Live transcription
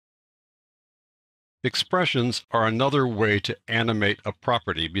Expressions are another way to animate a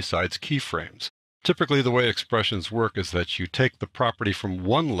property besides keyframes. Typically, the way expressions work is that you take the property from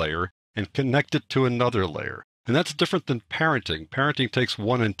one layer and connect it to another layer. And that's different than parenting. Parenting takes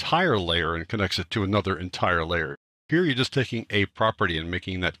one entire layer and connects it to another entire layer. Here, you're just taking a property and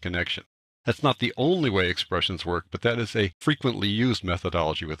making that connection. That's not the only way expressions work, but that is a frequently used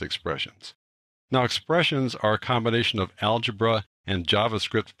methodology with expressions. Now, expressions are a combination of algebra and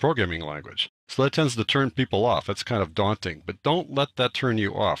JavaScript programming language. So that tends to turn people off. That's kind of daunting, but don't let that turn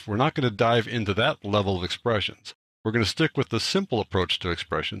you off. We're not going to dive into that level of expressions. We're going to stick with the simple approach to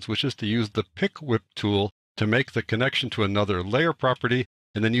expressions, which is to use the pick whip tool to make the connection to another layer property,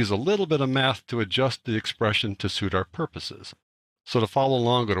 and then use a little bit of math to adjust the expression to suit our purposes. So to follow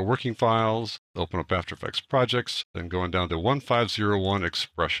along, go to Working Files, open up After Effects Projects, then going down to 1501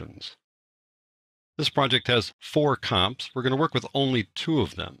 Expressions. This project has 4 comps. We're going to work with only 2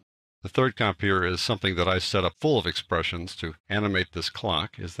 of them. The third comp here is something that I set up full of expressions to animate this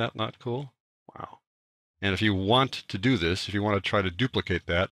clock. Is that not cool? Wow. And if you want to do this, if you want to try to duplicate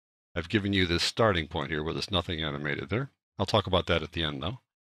that, I've given you this starting point here where there's nothing animated there. I'll talk about that at the end though.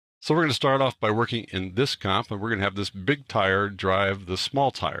 So we're going to start off by working in this comp, and we're going to have this big tire drive the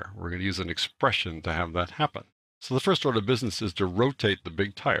small tire. We're going to use an expression to have that happen. So the first order of business is to rotate the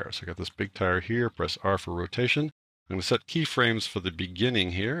big tire. So I got this big tire here, press R for rotation. I'm going to set keyframes for the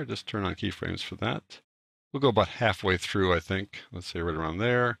beginning here. Just turn on keyframes for that. We'll go about halfway through, I think. Let's say right around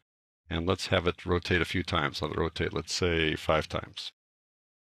there. And let's have it rotate a few times. Let it rotate, let's say 5 times.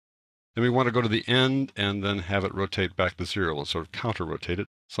 Then we want to go to the end and then have it rotate back to 0. We'll sort of counter-rotate it.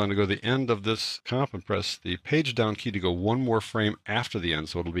 So I'm going to go to the end of this comp and press the page down key to go one more frame after the end,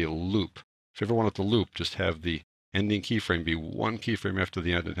 so it'll be a loop. If you ever want it to loop, just have the ending keyframe be one keyframe after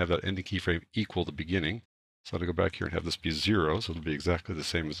the end and have that ending keyframe equal the beginning. So I'm going to go back here and have this be 0, so it'll be exactly the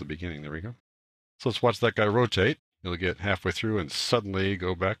same as the beginning. There we go. So let's watch that guy rotate. You'll get halfway through and suddenly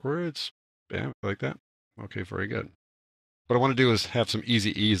go backwards. Bam, like that. Okay, very good. What I want to do is have some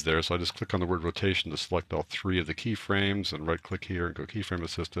easy ease there, so I just click on the word rotation to select all 3 of the keyframes and right click here and go keyframe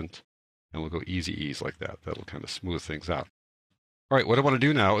assistant, and we'll go easy ease like that. That'll kind of smooth things out. All right, what I want to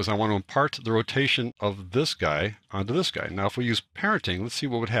do now is I want to impart the rotation of this guy onto this guy. Now if we use parenting, let's see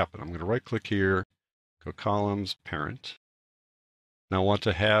what would happen. I'm going to right click here, go columns, parent. Now I want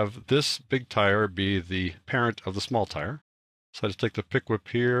to have this big tire be the parent of the small tire. So I just take the pick whip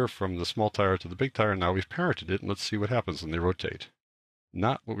here from the small tire to the big tire. Now we've parented it, and let's see what happens when they rotate.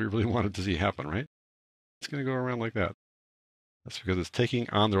 Not what we really wanted to see happen, right? It's going to go around like that. That's because it's taking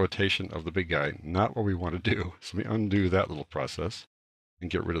on the rotation of the big guy, not what we want to do. So let me undo that little process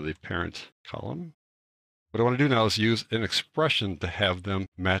and get rid of the parent column. What I want to do now is use an expression to have them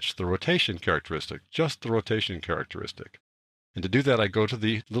match the rotation characteristic, just the rotation characteristic. And to do that, I go to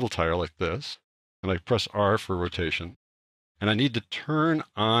the little tire like this, and I press R for rotation. And I need to turn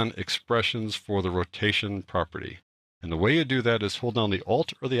on expressions for the rotation property. And the way you do that is hold down the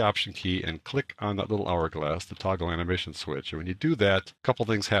Alt or the Option key and click on that little hourglass, the toggle animation switch. And when you do that, a couple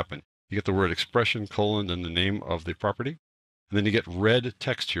things happen. You get the word expression, colon, and the name of the property. And then you get red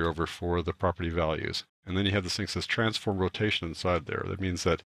text here over for the property values. And then you have this thing that says transform rotation inside there. That means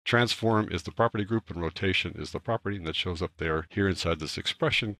that transform is the property group and rotation is the property, and that shows up there here inside this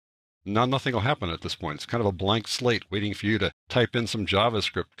expression. Now nothing will happen at this point. It's kind of a blank slate waiting for you to type in some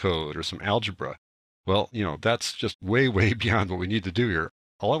JavaScript code or some algebra. Well, that's just way, way beyond what we need to do here.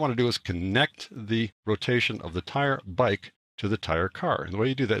 All I want to do is connect the rotation of the tire bike to the tire car. And the way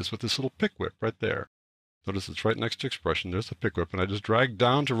you do that is with this little pick whip right there. Notice it's right next to expression. There's the pick whip. And I just drag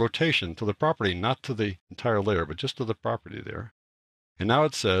down to rotation to the property, not to the entire layer, but just to the property there. And now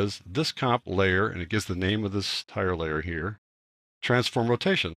it says this comp layer, and it gives the name of this tire layer here, transform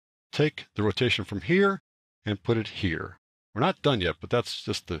rotation. Take the rotation from here and put it here. We're not done yet, but that's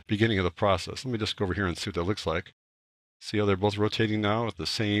just the beginning of the process. Let me just go over here and see what that looks like. See how they're both rotating now at the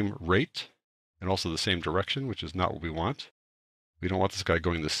same rate and also the same direction, which is not what we want. We don't want this guy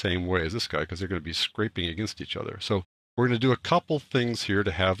going the same way as this guy because they're going to be scraping against each other. So we're going to do a couple things here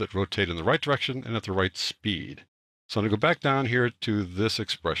to have it rotate in the right direction and at the right speed. So I'm going to go back down here to this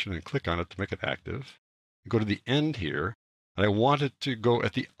expression and click on it to make it active. Go to the end here. And I want it to go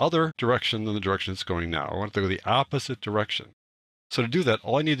at the other direction than the direction it's going now. I want it to go the opposite direction. So to do that,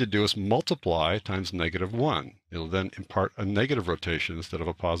 all I need to do is multiply times -1. It'll then impart a negative rotation instead of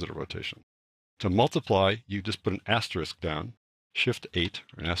a positive rotation. To multiply, you just put an asterisk down, Shift 8,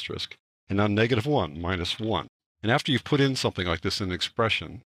 or an asterisk, and now -1, -1. And after you've put in something like this in an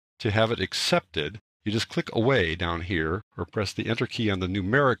expression, to have it accepted, you just click away down here or press the Enter key on the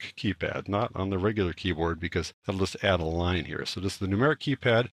numeric keypad, not on the regular keyboard, because that'll just add a line here. So just the numeric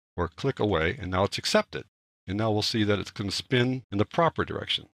keypad or click away, and now it's accepted. And now we'll see that it's going to spin in the proper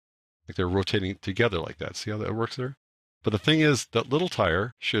direction, like they're rotating together like that. See how that works there? But the thing is, that little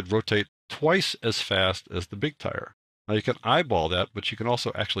tire should rotate twice as fast as the big tire. Now you can eyeball that, but you can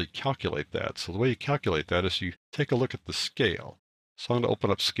also actually calculate that. So the way you calculate that is you take a look at the scale. So I'm going to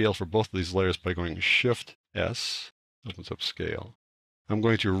open up scale for both of these layers by going Shift S, opens up scale. I'm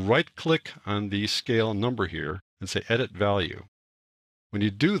going to right click on the scale number here and say edit value. When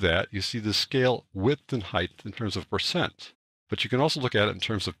you do that, you see the scale width and height in terms of percent. But you can also look at it in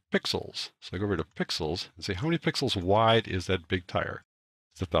terms of pixels. So I go over to pixels and say, how many pixels wide is that big tire?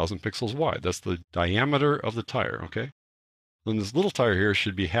 It's 1,000 pixels wide. That's the diameter of the tire, okay? Then this little tire here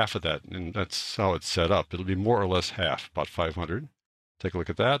should be half of that, and that's how it's set up. It'll be more or less half, about 500. Take a look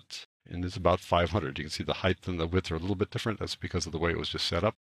at that, and it's about 500. You can see the height and the width are a little bit different. That's because of the way it was just set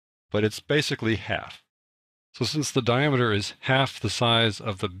up. But it's basically half. So since the diameter is half the size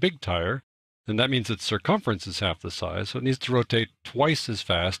of the big tire, then that means its circumference is half the size, so it needs to rotate twice as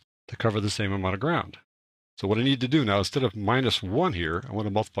fast to cover the same amount of ground. So what I need to do now, instead of -1 here, I want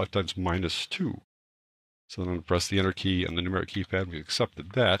to multiply times -2. So then I'm going to press the Enter key on the numeric keypad. We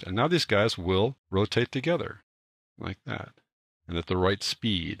accepted that, and now these guys will rotate together, like that, and at the right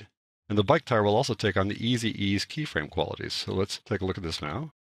speed. And the bike tire will also take on the easy ease keyframe qualities. So let's take a look at this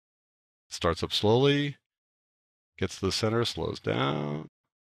now. It starts up slowly, gets to the center, slows down,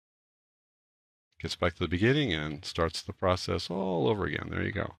 gets back to the beginning, and starts the process all over again. There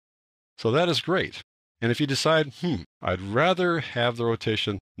you go. So that is great. And if you decide, I'd rather have the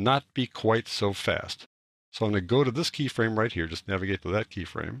rotation not be quite so fast. So I'm going to go to this keyframe right here, just navigate to that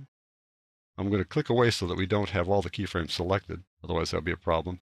keyframe. I'm going to click away so that we don't have all the keyframes selected. Otherwise, that'll be a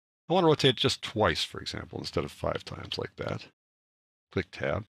problem. I want to rotate just twice, for example, instead of 5 times like that. Click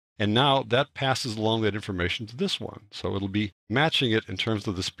Tab. And now that passes along that information to this one. So it'll be matching it in terms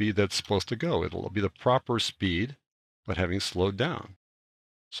of the speed that's supposed to go. It'll be the proper speed, but having slowed down.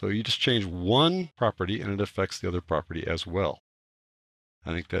 So you just change one property and it affects the other property as well.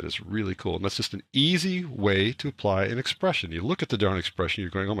 I think that is really cool. And that's just an easy way to apply an expression. You look at the darn expression,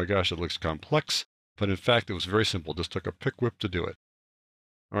 you're going, oh my gosh, it looks complex. But in fact, it was very simple. Just took a pick whip to do it.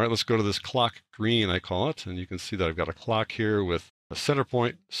 All right, let's go to this clock green, I call it. And you can see that I've got a clock here with a center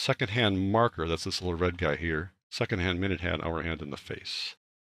point, second hand marker. That's this little red guy here. Second hand, minute hand, hour hand, and the face.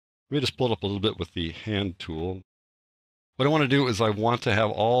 Let me just pull it up a little bit with the hand tool. What I want to do is I want to have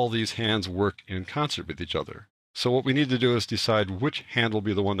all these hands work in concert with each other. So what we need to do is decide which hand will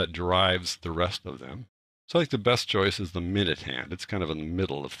be the one that drives the rest of them. So I think the best choice is the minute hand. It's kind of in the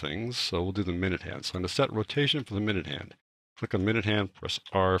middle of things, so we'll do the minute hand. So I'm going to set rotation for the minute hand. Click on minute hand, press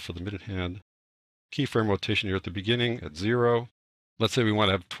R for the minute hand. Keyframe rotation here at the beginning at 0. Let's say we want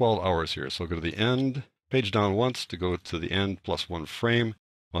to have 12 hours here. So I'll go to the end, page down once to go to the end plus 1 frame.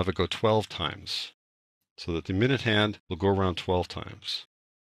 We'll have it go 12 times. So that the minute hand will go around 12 times.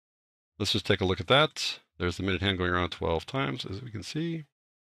 Let's just take a look at that. There's the minute hand going around 12 times, as we can see.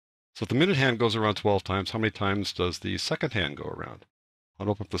 So if the minute hand goes around 12 times, how many times does the second hand go around? I'll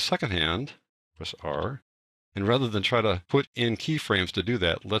open up the second hand, press R, and rather than try to put in keyframes to do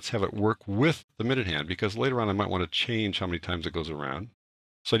that, let's have it work with the minute hand, because later on I might want to change how many times it goes around.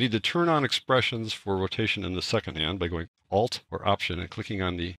 So I need to turn on expressions for rotation in the second hand by going Alt or Option and clicking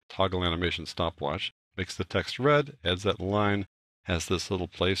on the toggle animation stopwatch. Makes the text red, adds that line, has this little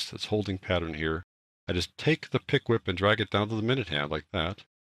place that's holding pattern here. I just take the pick whip and drag it down to the minute hand like that.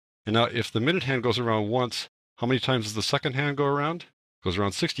 And now if the minute hand goes around once, how many times does the second hand go around? It goes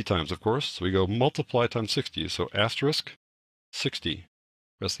around 60 times, of course. So we go multiply times 60. So asterisk 60.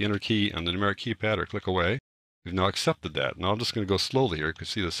 Press the Enter key on the numeric keypad or click away. We've now accepted that. Now I'm just going to go slowly here. You can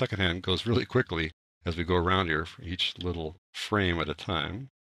see the second hand goes really quickly as we go around here for each little frame at a time.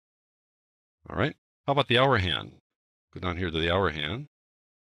 All right. How about the hour hand? Go down here to the hour hand.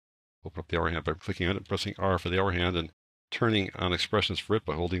 Open up the hour hand by clicking on it, pressing R for the hour hand, and turning on expressions for it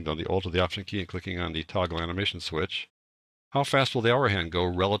by holding down the Alt or the Option key and clicking on the toggle animation switch. How fast will the hour hand go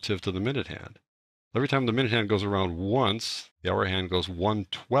relative to the minute hand? Every time the minute hand goes around once, the hour hand goes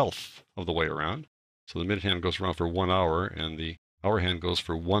 1/12 of the way around. So the minute hand goes around for 1 hour, and the hour hand goes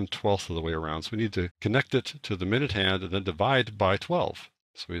for 1/12 of the way around. So we need to connect it to the minute hand and then divide by 12.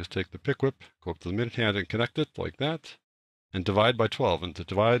 So we just take the pick whip, go up to the minute hand and connect it like that, and divide by 12. And to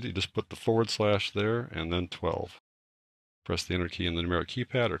divide, you just put the / there and then 12. Press the Enter key in the numeric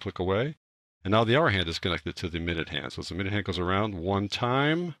keypad or click away. And now the hour hand is connected to the minute hand. So as the minute hand goes around 1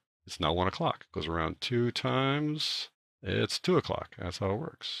 time, it's now 1 o'clock. Goes around 2 times, it's 2 o'clock. That's how it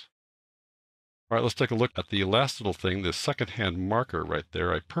works. All right, let's take a look at the last little thing, this second hand marker right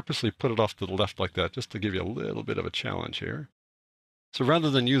there. I purposely put it off to the left like that just to give you a little bit of a challenge here. So rather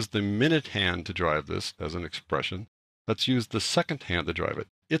than use the minute hand to drive this as an expression, let's use the second hand to drive it.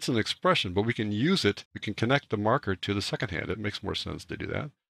 It's an expression, but we can use it. We can connect the marker to the second hand. It makes more sense to do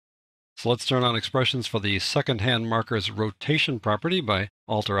that. So let's turn on expressions for the second hand marker's rotation property by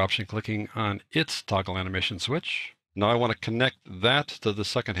Alt or Option clicking on its toggle animation switch. Now I want to connect that to the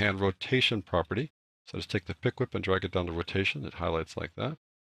second hand rotation property. So just take the pick whip and drag it down to rotation. It highlights like that.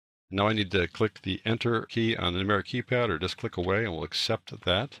 Now I need to click the Enter key on the numeric keypad or just click away and we'll accept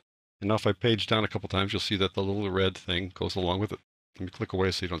that. And now if I page down a couple times, you'll see that the little red thing goes along with it. Let me click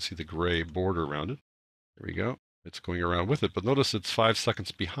away so you don't see the gray border around it. There we go. It's going around with it, but notice it's 5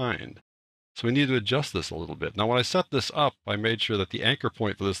 seconds behind. So we need to adjust this a little bit. Now when I set this up, I made sure that the anchor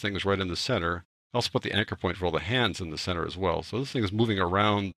point for this thing is right in the center. I also put the anchor point for all the hands in the center as well. So this thing is moving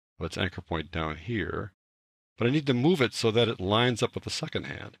around its anchor point down here. But I need to move it so that it lines up with the second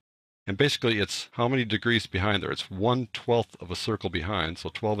hand. And basically it's how many degrees behind there. It's 1/12 of a circle behind, so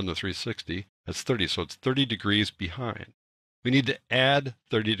 12 into 360, that's 30. So it's 30 degrees behind. We need to add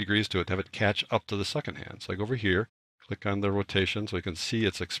 30 degrees to it to have it catch up to the second hand. So I go over here, click on the rotation so you can see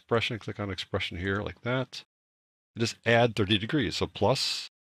its expression. Click on expression here like that. And just add 30 degrees. So plus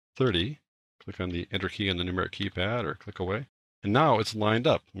 30. Click on the Enter key on the numeric keypad or click away. And now it's lined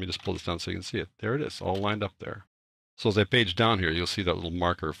up. Let me just pull this down so you can see it. There it is, all lined up there. So as I page down here, you'll see that little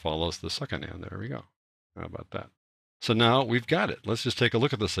marker follows the second hand. There we go. How about that? So now we've got it. Let's just take a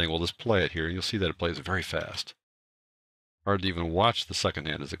look at this thing. We'll just play it here, and you'll see that it plays very fast. Hard to even watch the second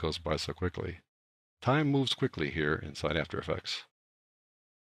hand as it goes by so quickly. Time moves quickly here inside After Effects.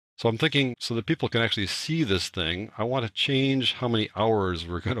 So I'm thinking, so that people can actually see this thing, I want to change how many hours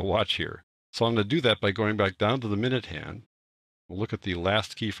we're going to watch here. So I'm going to do that by going back down to the minute hand. We'll look at the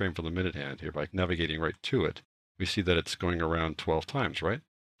last keyframe for the minute hand here by navigating right to it. We see that it's going around 12 times, right?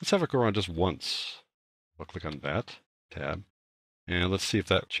 Let's have it go around just once. I'll click on that tab, and let's see if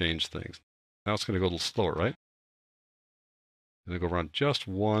that changed things. Now it's going to go a little slower, right? Going to go around just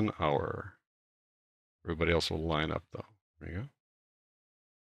 1 hour. Everybody else will line up, though. There you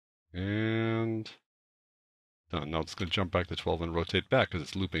go. And done. Now it's going to jump back to 12 and rotate back because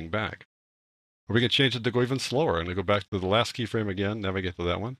it's looping back. Or we can change it to go even slower. I'm going to go back to the last keyframe again, navigate to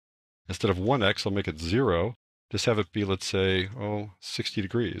that one. Instead of 1x, I'll make it 0. Just have it be, let's say, 60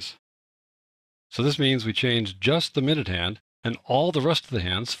 degrees. So this means we change just the minute hand, and all the rest of the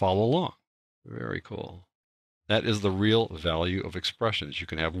hands follow along. Very cool. That is the real value of expressions. You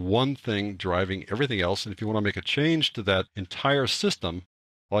can have one thing driving everything else, and if you want to make a change to that entire system,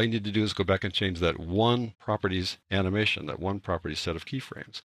 all you need to do is go back and change that one properties animation, that one property set of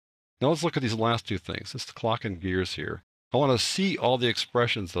keyframes. Now let's look at these last two things. This is the clock and gears here. I want to see all the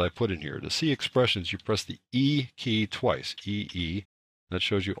expressions that I put in here. To see expressions, you press the E key twice, E. That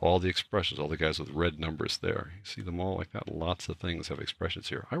shows you all the expressions, all the guys with red numbers there. You see them all like that? Lots of things have expressions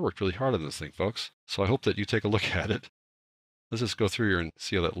here. I worked really hard on this thing, folks, so I hope that you take a look at it. Let's just go through here and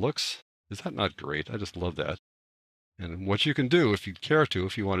see how that looks. Is that not great? I just love that. And what you can do, if you care to,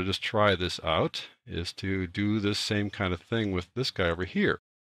 if you want to just try this out, is to do this same kind of thing with this guy over here.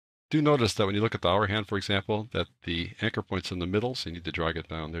 Do notice that when you look at the hour hand, for example, that the anchor point's in the middle, so you need to drag it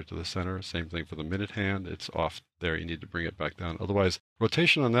down there to the center. Same thing for the minute hand. It's off there. You need to bring it back down. Otherwise,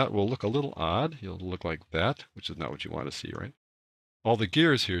 rotation on that will look a little odd. It'll look like that, which is not what you want to see, right? All the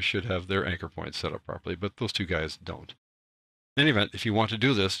gears here should have their anchor points set up properly, but those two guys don't. In any event, if you want to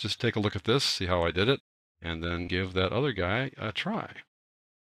do this, just take a look at this, see how I did it, and then give that other guy a try.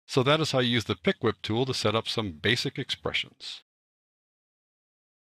 So that is how you use the pick whip tool to set up some basic expressions.